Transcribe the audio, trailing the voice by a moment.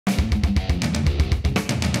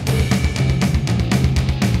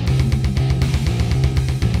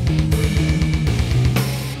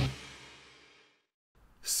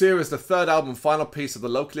Seer is the third album and final piece of the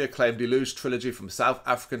locally acclaimed Deluge trilogy from South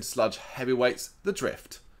African sludge heavyweights The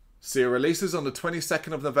Drift. Seer releases on the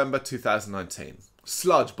 22nd of November 2019.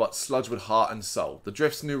 Sludge, but sludge with heart and soul. The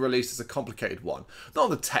Drift's new release is a complicated one, not in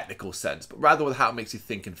the technical sense, but rather with how it makes you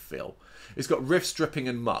think and feel. It's got riffs dripping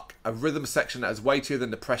in muck, a rhythm section that is weightier than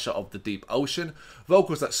the pressure of the deep ocean,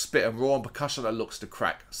 vocals that spit and roar, and percussion that looks to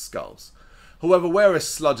crack skulls. However, whereas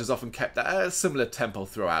sludge is often kept at a similar tempo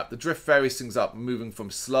throughout, the Drift varies things up, moving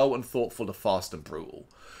from slow and thoughtful to fast and brutal.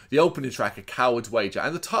 The opening track, A Coward's Wager,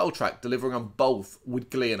 and the title track delivering on both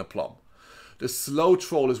with glee and aplomb. The slow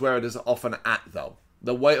troll is where it is often at though.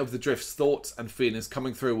 The weight of the Drift's thoughts and feelings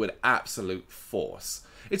coming through with absolute force.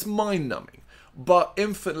 It's mind-numbing, but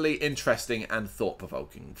infinitely interesting and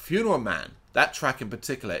thought-provoking. Funeral Man, that track in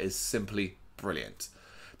particular, is simply brilliant.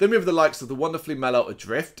 Then we have the likes of the wonderfully mellow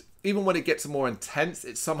Adrift. Even when it gets more intense,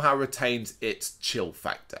 it somehow retains its chill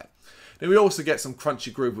factor. Then we also get some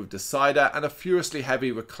crunchy groove with Decider and a furiously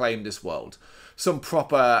heavy Reclaim This World. Some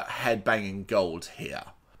proper head-banging gold here.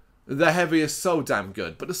 The heavy is so damn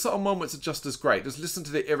good, but the subtle moments are just as great. Just listen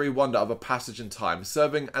to the eerie wonder of a passage in time,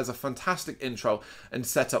 serving as a fantastic intro and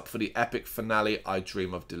setup for the epic finale I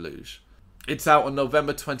Dream of Deluge. It's out on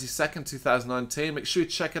November 22nd, 2019. Make sure you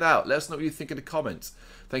check it out. Let us know what you think in the comments.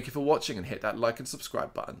 Thank you for watching and hit that like and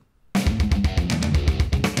subscribe button.